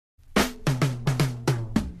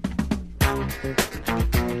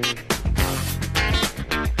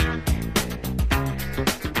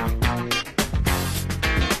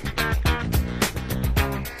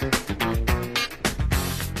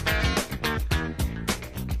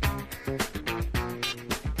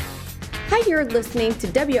You're listening to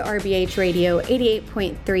WRBH Radio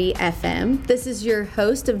 88.3 FM. This is your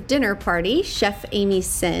host of Dinner Party, Chef Amy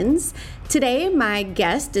Sins. Today, my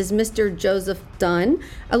guest is Mr. Joseph Dunn,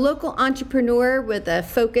 a local entrepreneur with a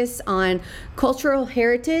focus on cultural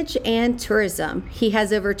heritage and tourism. He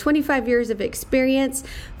has over 25 years of experience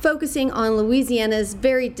focusing on Louisiana's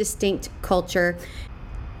very distinct culture.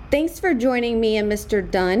 Thanks for joining me and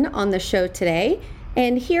Mr. Dunn on the show today.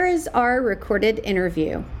 And here is our recorded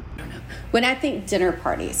interview. When I think dinner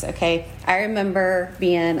parties, okay, I remember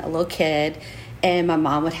being a little kid and my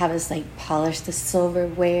mom would have us like polish the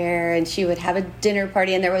silverware and she would have a dinner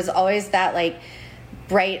party and there was always that like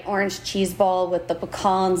bright orange cheese ball with the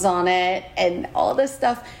pecans on it and all this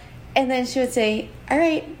stuff. And then she would say, all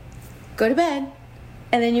right, go to bed.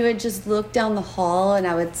 And then you would just look down the hall and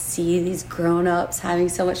I would see these grown-ups having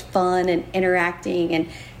so much fun and interacting and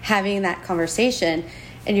having that conversation.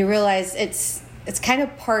 And you realize it's kind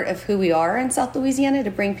of part of who we are in South Louisiana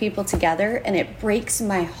to bring people together. And it breaks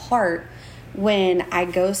my heart when I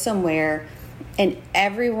go somewhere and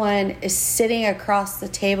everyone is sitting across the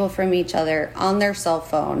table from each other on their cell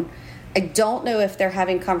phone. I don't know if they're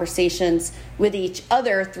having conversations with each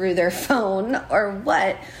other through their phone or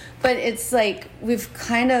what, but it's like we've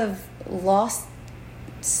kind of lost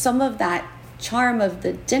some of that charm of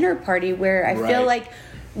the dinner party where I feel like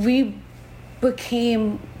we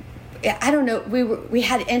became, I don't know, we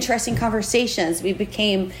had interesting conversations. We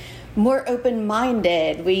became more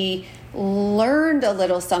open-minded. We learned a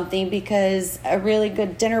little something because a really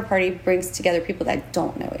good dinner party brings together people that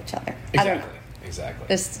don't know each other. Exactly. I don't know. Exactly.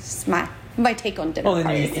 This is my take on dinner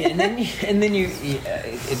parties. And then you,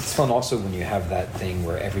 it's fun also when you have that thing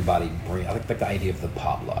where everybody bring. I like the idea of the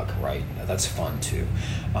potluck, right? That's fun too.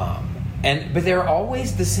 But there are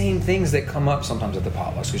always the same things that come up sometimes at the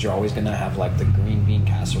potlucks because you're always going to have like the green bean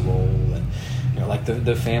casserole and like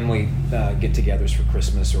the family get-togethers for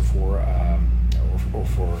Christmas or for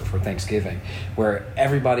Thanksgiving, where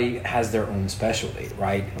everybody has their own specialty,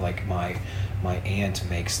 right? Like my aunt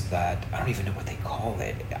makes that, I don't even know what they call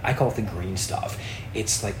it. I call it the green stuff.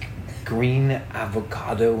 It's like green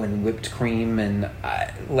avocado and whipped cream and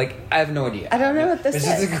I have no idea. I don't know what this is.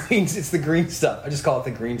 It's the green stuff. I just call it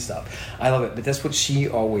the green stuff. I love it, but that's what she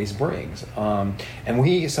always brings. And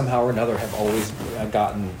we somehow or another have always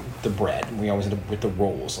gotten the bread. And we always end up with the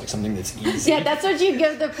rolls, like something that's easy. Yeah, that's what you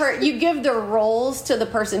give you give the rolls to the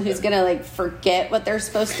person who's gonna like forget what they're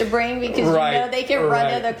supposed to bring because you know they can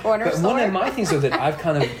run to the corner store. One of my things though that I've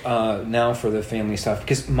kind of now for the family stuff,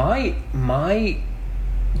 because my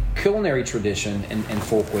culinary tradition and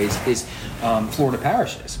folkways is Florida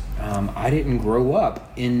parishes. I didn't grow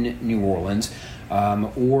up in New Orleans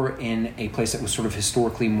or in a place that was sort of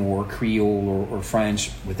historically more Creole or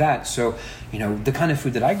French with that. So, the kind of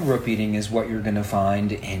food that I grew up eating is what you're going to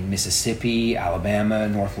find in Mississippi, Alabama,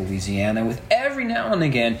 North Louisiana, with every now and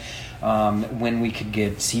again when we could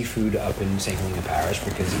get seafood up in St. Helena Parish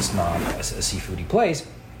because it's not a seafoody place.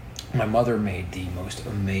 My mother made the most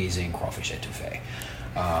amazing crawfish etouffee.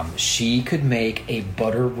 She could make a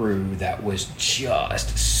butter roux that was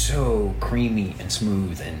just so creamy and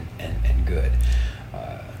smooth and good.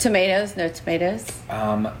 Tomatoes? No tomatoes?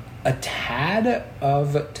 A tad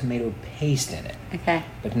of tomato paste in it. Okay.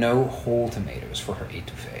 But no whole tomatoes for her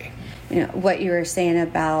etouffee. What you were saying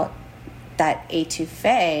about that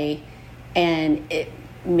etouffee and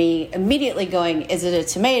me immediately going, is it a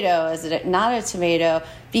tomato? Is it not a tomato?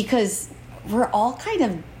 Because we're all kind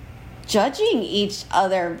of judging each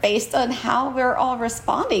other based on how we're all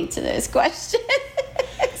responding to this question.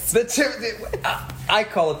 I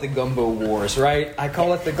call it the gumbo wars, right? I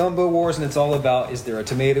call it the gumbo wars, and it's all about, is there a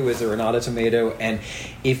tomato, is there not a tomato? And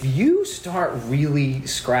if you start really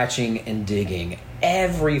scratching and digging,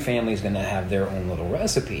 every family is going to have their own little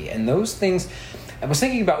recipe. And those things, I was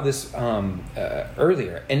thinking about this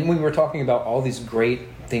earlier, and we were talking about all these great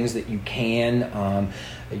things that you can,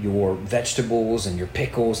 your vegetables and your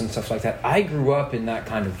pickles and stuff like that. I grew up in that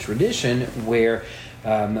kind of tradition where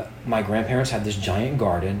my grandparents had this giant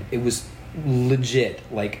garden. It was legit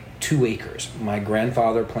like 2 acres. My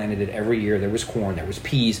grandfather planted it every year. There was corn, there was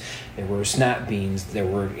peas, there were snap beans,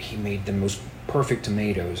 he made the most perfect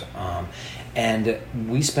tomatoes. And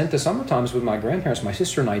we spent the summer times with my grandparents. My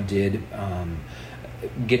sister and I did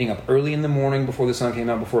getting up early in the morning before the sun came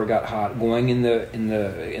out, before it got hot, going in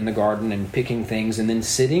the garden and picking things, and then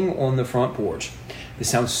sitting on the front porch. This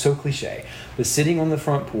sounds so cliche, but sitting on the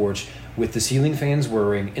front porch with the ceiling fans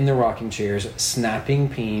whirring, in the rocking chairs, snapping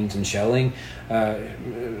beans and shelling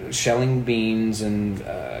beans and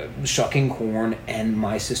shucking corn. And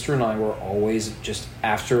my sister and I were always just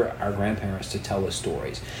after our grandparents to tell us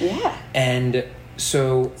stories. Yeah. And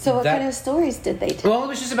so what kind of stories did they tell? Well, it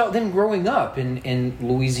was just about them growing up in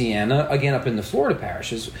Louisiana, again up in the Florida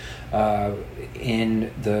parishes,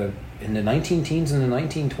 in the 19-teens and the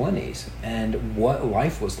 1920s, and what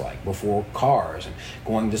life was like before cars and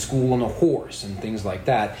going to school on a horse and things like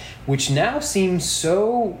that, which now seems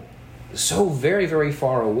so very, very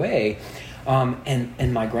far away.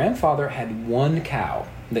 And my grandfather had one cow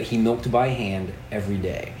that he milked by hand every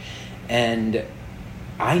day, and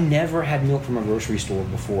I never had milk from a grocery store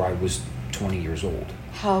before I was 20 years old.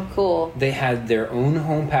 How cool. They had their own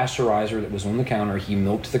home pasteurizer that was on the counter. He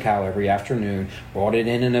milked the cow every afternoon, brought it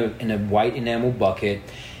in a white enamel bucket,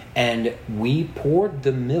 and we poured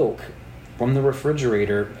the milk from the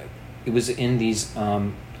refrigerator. It was in these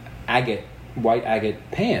white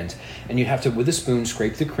agate pans, and you'd have to, with a spoon,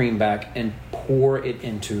 scrape the cream back and pour it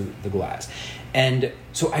into the glass. And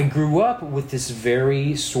so I grew up with this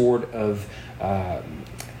very sort of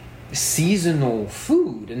seasonal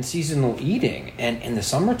food and seasonal eating, and in the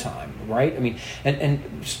summertime, right? I mean, and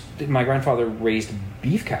my grandfather raised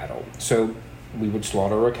beef cattle, so we would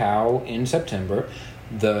slaughter a cow in September.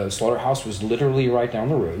 The slaughterhouse was literally right down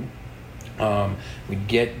the road. We'd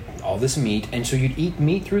get all this meat, and so you'd eat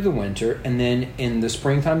meat through the winter, and then in the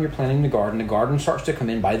springtime you're planting the garden starts to come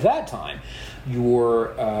in. By that time,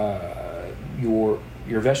 your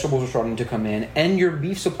vegetables are starting to come in, and your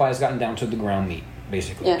beef supply has gotten down to the ground meat,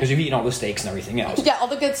 basically, because you've eaten all the steaks and everything else. Yeah, all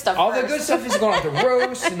the good stuff. The good stuff is going on the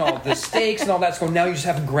roast and all the steaks and all that's going. Now you just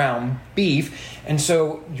have ground beef, and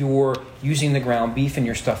so you're using the ground beef and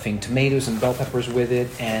you're stuffing tomatoes and bell peppers with it.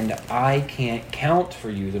 And I can't count for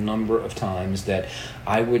you the number of times that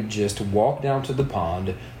I would just walk down to the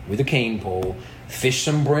pond with a cane pole, fish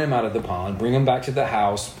some brim out of the pond, bring them back to the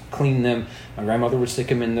house, clean them. My grandmother would stick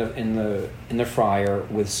them in the fryer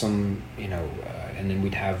with some, and then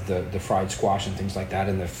we'd have the fried squash and things like that,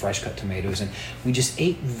 and the fresh cut tomatoes, and we just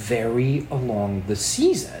ate very along the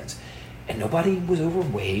seasons, and nobody was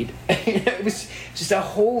overweight. It was just a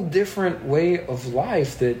whole different way of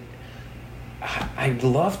life that I'd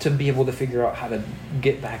love to be able to figure out how to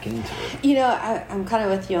get back into it. I'm kind of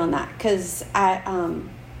with you on that, because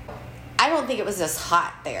I don't think it was as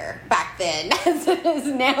hot there back then as it is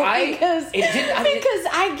now, because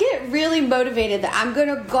I get really motivated that I'm going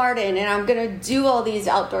to garden and I'm going to do all these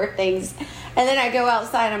outdoor things, and then I go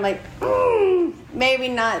outside and I'm like, maybe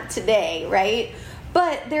not today, right?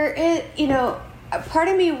 But there is, a part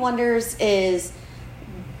of me wonders, is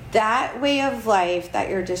that way of life that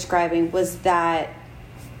you're describing, was that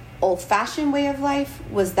old-fashioned way of life?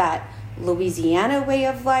 Was that Louisiana way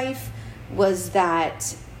of life? Was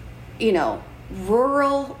that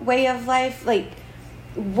rural way of life? Like,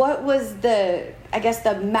 what was the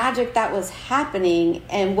magic that was happening,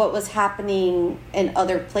 and what was happening in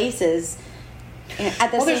other places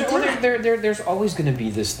at the same time? There's always going to be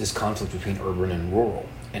this conflict between urban and rural,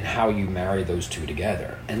 and how you marry those two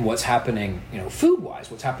together. And what's happening,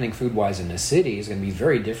 what's happening food-wise in the city is going to be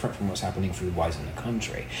very different from what's happening food-wise in the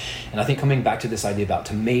country. And I think coming back to this idea about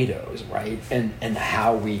tomatoes, right, and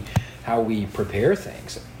how we prepare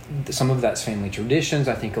things, some of that's family traditions.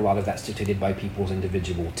 I think a lot of that's dictated by people's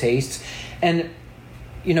individual tastes. And,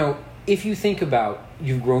 if you think about,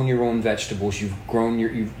 you've grown your own vegetables, you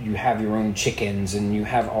have your own chickens, and you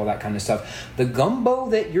have all that kind of stuff. The gumbo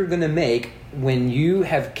that you're going to make when you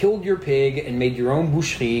have killed your pig and made your own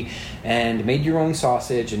boucherie and made your own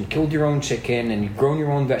sausage and killed your own chicken and you've grown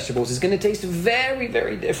your own vegetables is going to taste very,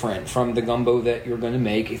 very different from the gumbo that you're going to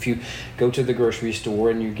make if you go to the grocery store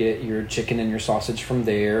and you get your chicken and your sausage from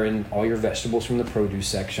there and all your vegetables from the produce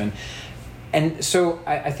section. And so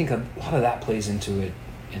I think a lot of that plays into it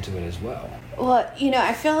as well. Well,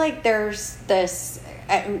 I feel like there's this,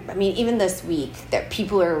 even this week, that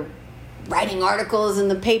people are writing articles in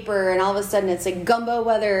the paper, and all of a sudden it's like gumbo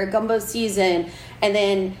weather, gumbo season, and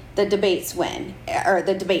then the debates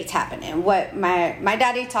happen. And what my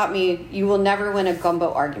daddy taught me, you will never win a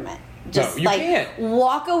gumbo argument. Just can't.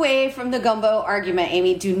 Walk away from the gumbo argument,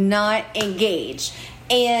 Amy. Do not engage.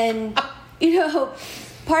 And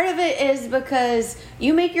part of it is because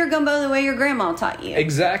you make your gumbo the way your grandma taught you.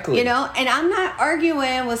 Exactly. And I'm not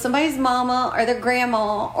arguing with somebody's mama or their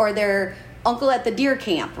grandma or their uncle at the deer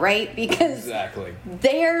camp, right? Because exactly,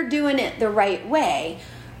 they're doing it the right way.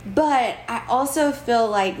 But I also feel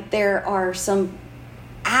like there are some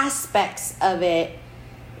aspects of it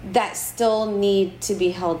that still need to be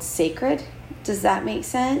held sacred. Does that make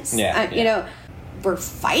sense? Yeah. we're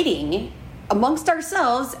fighting amongst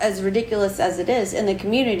ourselves, as ridiculous as it is, in the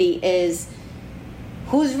community, is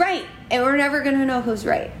who's right, and we're never going to know who's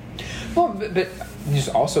right. Well, but there's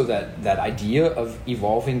also that idea of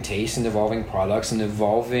evolving tastes and evolving products and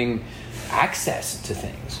evolving access to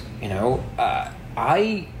things. You know,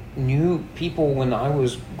 I knew people when I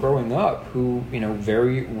was growing up who, you know,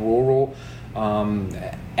 very rural,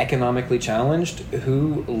 economically challenged,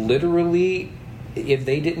 who literally, if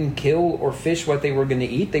they didn't kill or fish what they were going to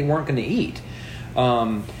eat, they weren't going to eat.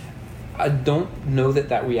 I don't know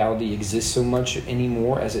that reality exists so much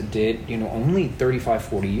anymore as it did, you know, only 35,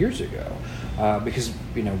 40 years ago. Because,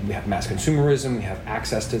 you know, we have mass consumerism, we have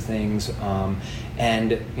access to things,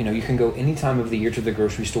 and, you know, you can go any time of the year to the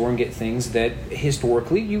grocery store and get things that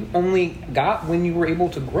historically you only got when you were able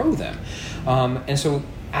to grow them. And so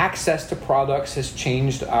access to products has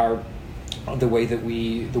changed the way that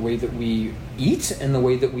we eat and the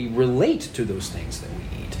way that we relate to those things that we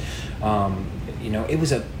eat. You know,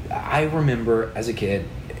 I remember as a kid,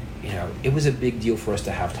 you know, it was a big deal for us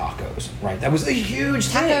to have tacos, right? That was a huge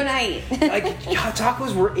thing. Taco night. Like,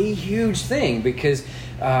 tacos were a huge thing because,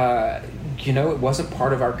 you know, it wasn't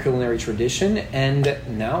part of our culinary tradition, and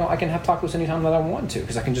now I can have tacos anytime that I want to,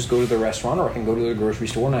 because I can just go to the restaurant or I can go to the grocery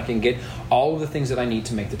store and I can get all of the things that I need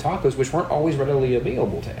to make the tacos, which weren't always readily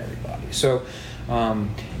available to everybody. So,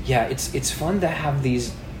 yeah, it's fun to have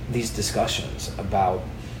these discussions about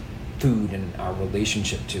food and our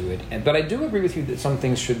relationship to it, but I do agree with you that some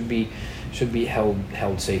things should be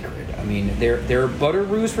held sacred. I mean, there are butter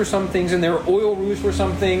roux for some things and there are oil roux for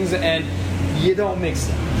some things, and you don't mix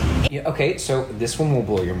them. Yeah, okay, so this one will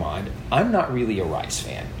blow your mind. I'm not really a rice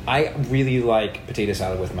fan. I really like potato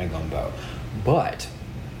salad with my gumbo, but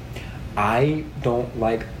I don't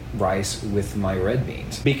like rice with my red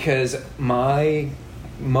beans because my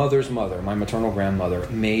mother's mother, my maternal grandmother,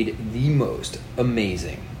 made the most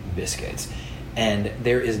amazing biscuits, and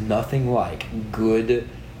there is nothing like good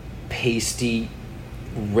pasty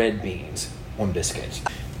red beans on biscuits.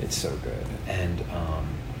 It's so good. And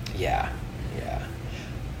yeah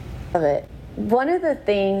Love it. One of the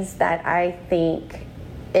things that I think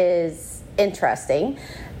is interesting,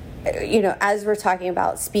 you know, as we're talking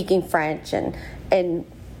about speaking French and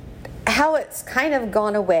how it's kind of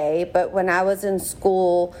gone away, but when I was in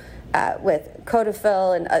school with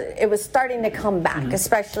Codeville, and it was starting to come back,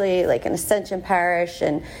 especially like in Ascension Parish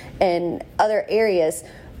and other areas.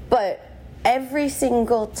 But every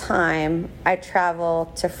single time I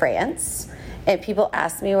travel to France and people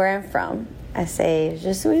ask me where I'm from, I say,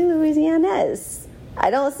 Je suis Louisianaise. I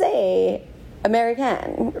don't say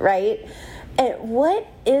American, right? And what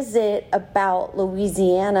is it about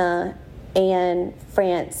Louisiana and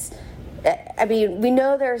France? I mean, we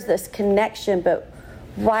know there's this connection, but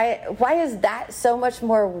why is that so much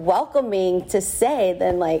more welcoming to say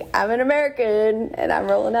than like, I'm an American and I'm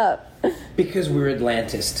rolling up? Because we're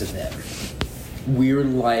Atlantis to them. We're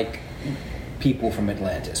like people from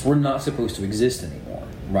Atlantis. We're not supposed to exist anymore,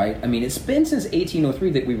 right? I mean, it's been since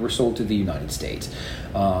 1803 that we were sold to the United States.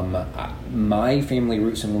 My family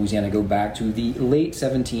roots in Louisiana go back to the late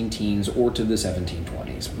 17 teens or to the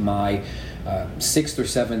 1720s. My sixth or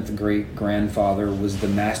seventh great-grandfather was the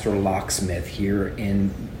master locksmith here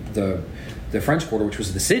in the French Quarter, which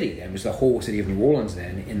was the city, and it was the whole city of New Orleans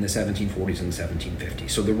then, in the 1740s and the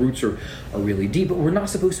 1750s. So the roots are really deep, but we're not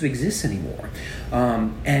supposed to exist anymore.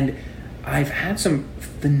 And I've had some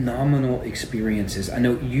phenomenal experiences. I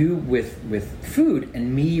know you with food,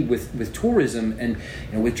 and me with tourism, and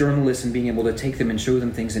you know, with journalists, and being able to take them and show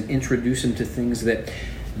them things and introduce them to things that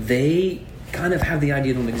they kind of have the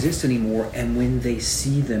idea don't exist anymore. And when they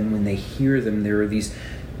see them, when they hear them, there are these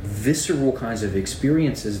visceral kinds of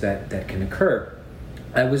experiences that can occur.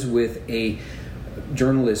 I was with a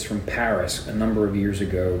journalist from Paris a number of years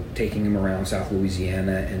ago, taking him around South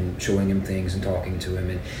Louisiana and showing him things and talking to him,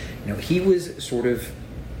 and you know, he was sort of,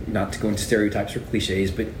 not to go into stereotypes or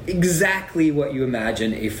cliches, but exactly what you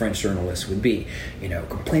imagine a French journalist would be, you know,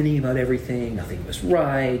 complaining about everything, nothing was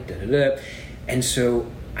right, da da da. And so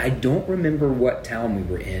I don't remember what town we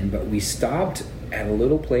were in, but we stopped at a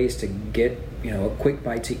little place to get, you know, a quick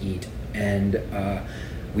bite to eat, and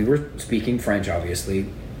we were speaking French, obviously,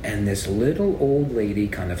 and this little old lady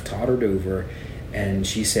kind of tottered over, and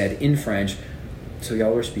she said in French, "So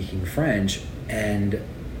y'all are speaking French?" And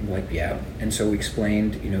like, yeah. And so we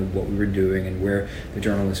explained, you know, what we were doing and where the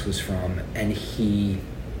journalist was from, and he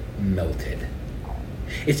melted.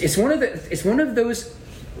 It's one of those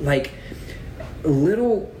like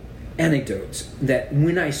little anecdotes that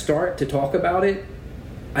when I start to talk about it,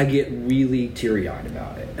 I get really teary-eyed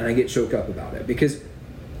about it, and I get choked up about it, because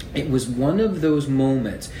it was one of those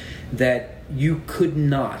moments that you could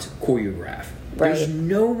not choreograph. Right. There's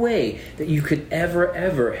no way that you could ever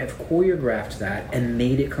have choreographed that and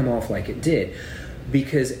made it come off like it did,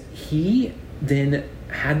 because he then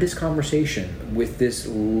had this conversation with this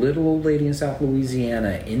little old lady in South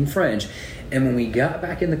Louisiana in French, and when we got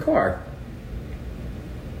back in the car,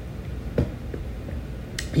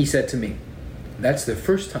 he said to me, "That's the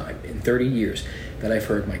first time in 30 years that I've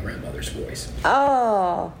heard my grandmother's voice."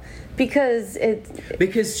 Oh, because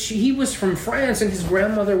he was from France, and his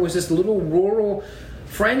grandmother was this little rural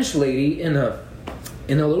French lady in a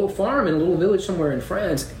little farm in a little village somewhere in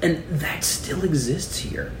France, and that still exists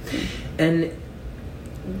here. And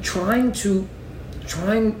trying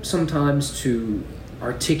sometimes to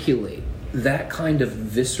articulate that kind of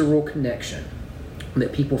visceral connection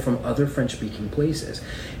that people from other French-speaking places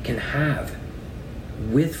can have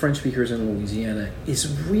with French speakers in Louisiana is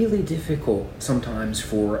really difficult sometimes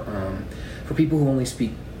for people who only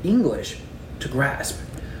speak English to grasp,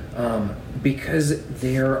 because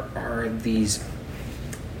there are these,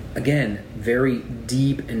 again, very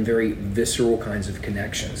deep and very visceral kinds of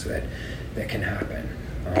connections that can happen.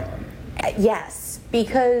 Yes,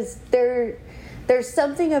 because there's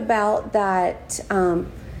something about that,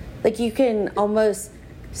 like you can almost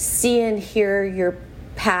see and hear your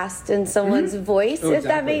past in someone's voice, if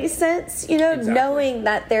that makes sense. Knowing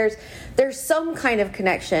that there's some kind of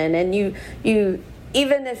connection, and you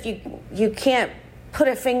even if you can't put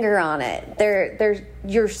a finger on it,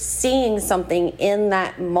 you're seeing something in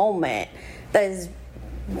that moment that is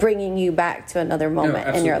bringing you back to another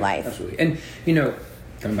moment in your life. Absolutely. And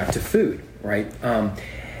coming back to food, right?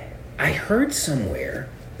 I heard somewhere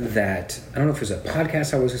that, I don't know if it was a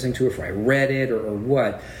podcast I was listening to, or if I read it or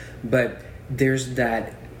what, but there's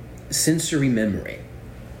that sensory memory.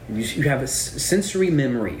 You have a sensory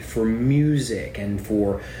memory for music and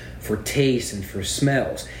for taste and for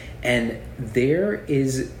smells, and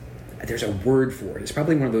there's a word for it. It's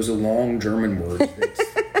probably one of those long German words.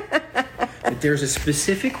 But there's a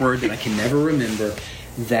specific word that I can never remember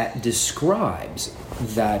that describes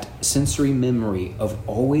that sensory memory of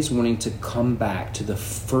always wanting to come back to the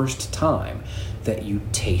first time that you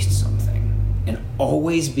taste something, and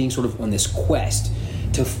always being sort of on this quest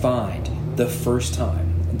to find the first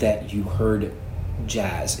time that you heard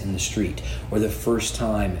jazz in the street, or the first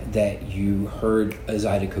time that you heard a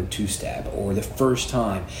Zydeco two-step, or the first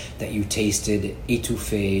time that you tasted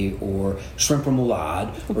étouffée or shrimp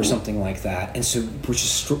remoulade or something like that. And so we're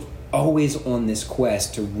just always on this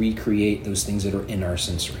quest to recreate those things that are in our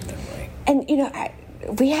sensory memory. And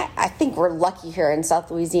I think we're lucky here in South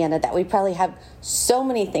Louisiana that we probably have so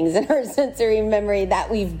many things in our sensory memory that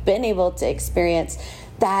we've been able to experience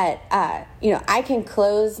that, I can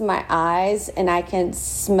close my eyes and I can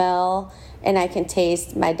smell and I can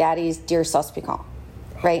taste my daddy's deer sauce piquant,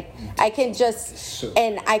 right? I can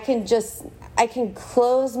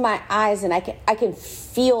close my eyes and I can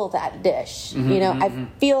feel that dish. I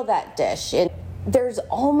feel that dish. And there's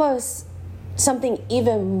almost something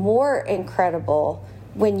even more incredible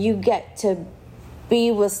when you get to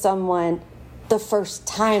be with someone the first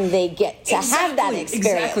time they get to have that experience.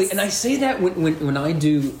 Exactly, and I say that when I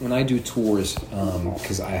do tours,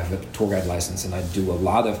 because I have a tour guide license, and I do a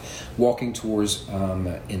lot of walking tours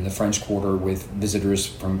in the French Quarter with visitors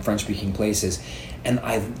from French-speaking places, and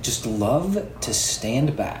I just love to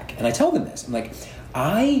stand back. And I tell them this, I'm like,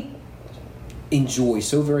 I enjoy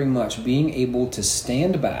so very much being able to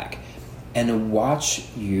stand back and watch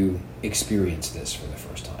you experience this for the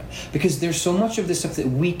first time. Because there's so much of this stuff that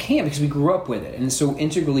we can't, because we grew up with it, and it's so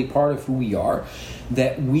integrally part of who we are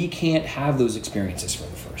that we can't have those experiences for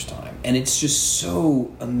the first time. And it's just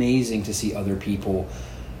so amazing to see other people,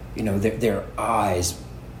 their eyes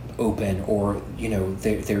open, or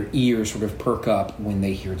their ears sort of perk up when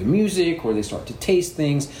they hear the music, or they start to taste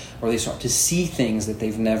things, or they start to see things that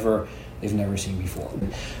they've never seen before.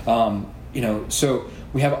 So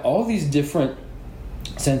we have all these different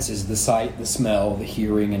senses, the sight, the smell, the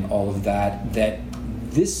hearing, and all of that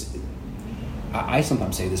I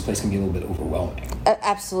sometimes say this place can be a little bit overwhelming.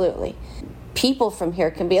 Absolutely. People from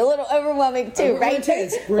here can be a little overwhelming too, right?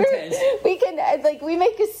 We're intense. We can, we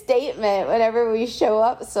make a statement whenever we show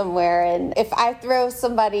up somewhere, and if I throw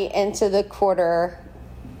somebody into the Quarter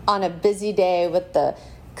on a busy day with the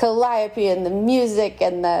calliope and the music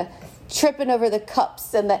and the tripping over the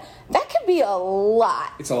cups, and that could be a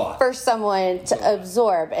lot. It's a lot for someone to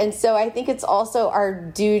absorb. And so I think it's also our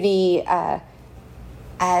duty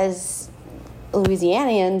as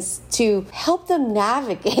Louisianians to help them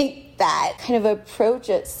navigate that, kind of approach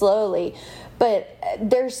it slowly. But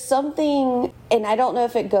there's something, and I don't know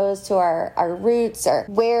if it goes to our roots or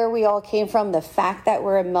where we all came from, the fact that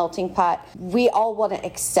we're a melting pot. We all want to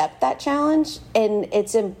accept that challenge, and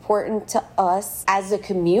it's important to us as a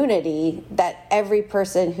community that every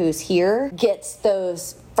person who's here gets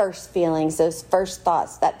those first feelings, those first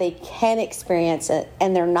thoughts, that they can experience it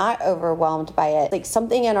and they're not overwhelmed by it. Like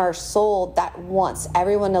something in our soul that wants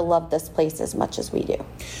everyone to love this place as much as we do.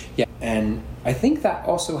 Yeah, and I think that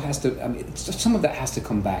also has to, some of that has to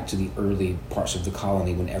come back to the early parts of the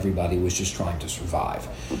colony when everybody was just trying to survive.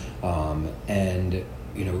 And,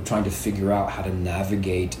 trying to figure out how to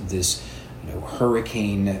navigate this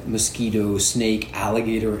hurricane, mosquito, snake,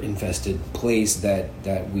 alligator infested place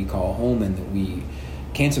that we call home, and that we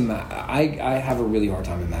can't imagine. I have a really hard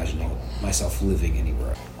time imagining myself living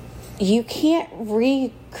anywhere. You can't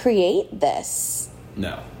recreate this.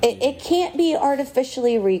 No. It can't be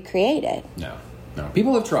artificially recreated. No.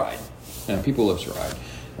 People have tried. I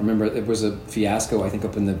remember there was a fiasco, I think,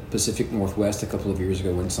 up in the Pacific Northwest a couple of years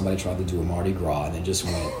ago when somebody tried to do a Mardi Gras and it just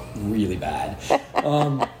went really bad.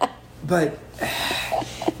 But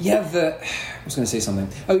yeah, I was going to say something.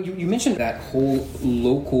 Oh, you mentioned that whole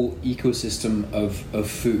local ecosystem of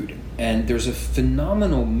food. And there's a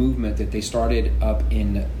phenomenal movement that they started up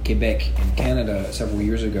in Quebec, in Canada, several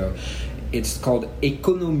years ago. It's called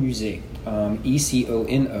Economusée,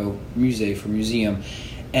 ECONO, musée for museum.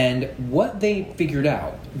 And what they figured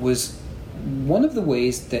out was one of the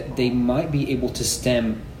ways that they might be able to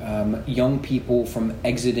stem young people from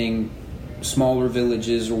exiting smaller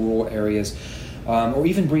villages or rural areas, or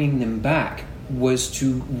even bringing them back, was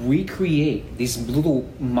to recreate these little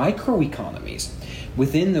microeconomies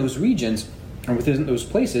within those regions or within those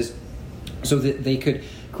places, so that they could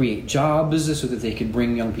create jobs, so that they could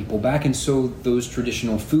bring young people back, and so those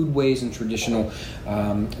traditional foodways and traditional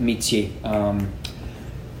métier,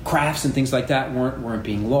 crafts and things like that weren't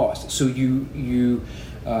being lost. So you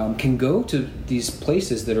can go to these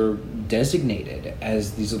places that are designated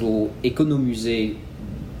as these little économusée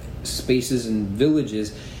spaces and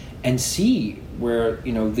villages, and see where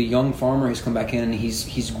the young farmer has come back in and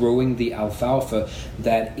he's growing the alfalfa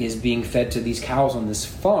that is being fed to these cows on this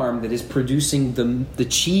farm, that is producing the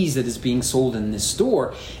cheese that is being sold in this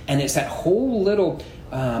store. And it's that whole little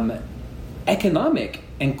economic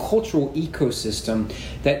and cultural ecosystem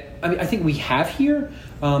that I think we have here.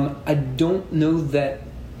 I don't know that.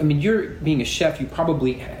 You're being a chef, you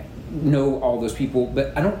probably know all those people,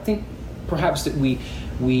 but I don't think perhaps that we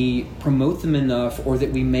promote them enough, or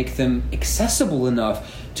that we make them accessible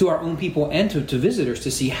enough to our own people and to visitors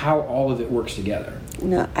to see how all of it works together.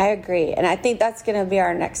 No, I agree. And I think that's going to be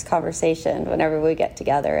our next conversation whenever we get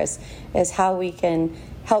together, is how we can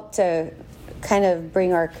help to kind of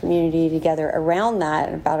bring our community together around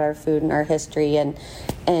that, about our food and our history and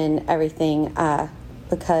everything,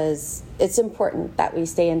 because it's important that we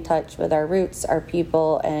stay in touch with our roots, our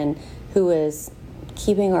people, and who is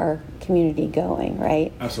keeping our community going,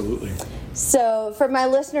 right? Absolutely. So for my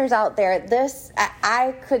listeners out there,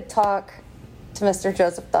 I could talk to Mr.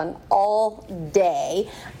 Joseph Dunn all day.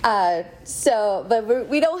 But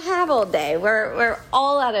we don't have all day. We're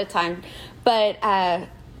all out of time. But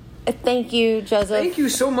thank you, Joseph. Thank you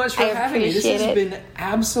so much for having me. This has been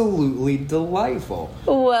absolutely delightful.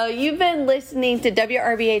 Well, you've been listening to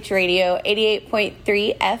WRBH Radio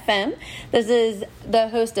 88.3 FM. This is the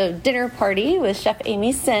host of Dinner Party with Chef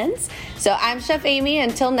Amy Sins. So I'm Chef Amy.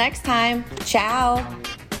 Until next time, ciao.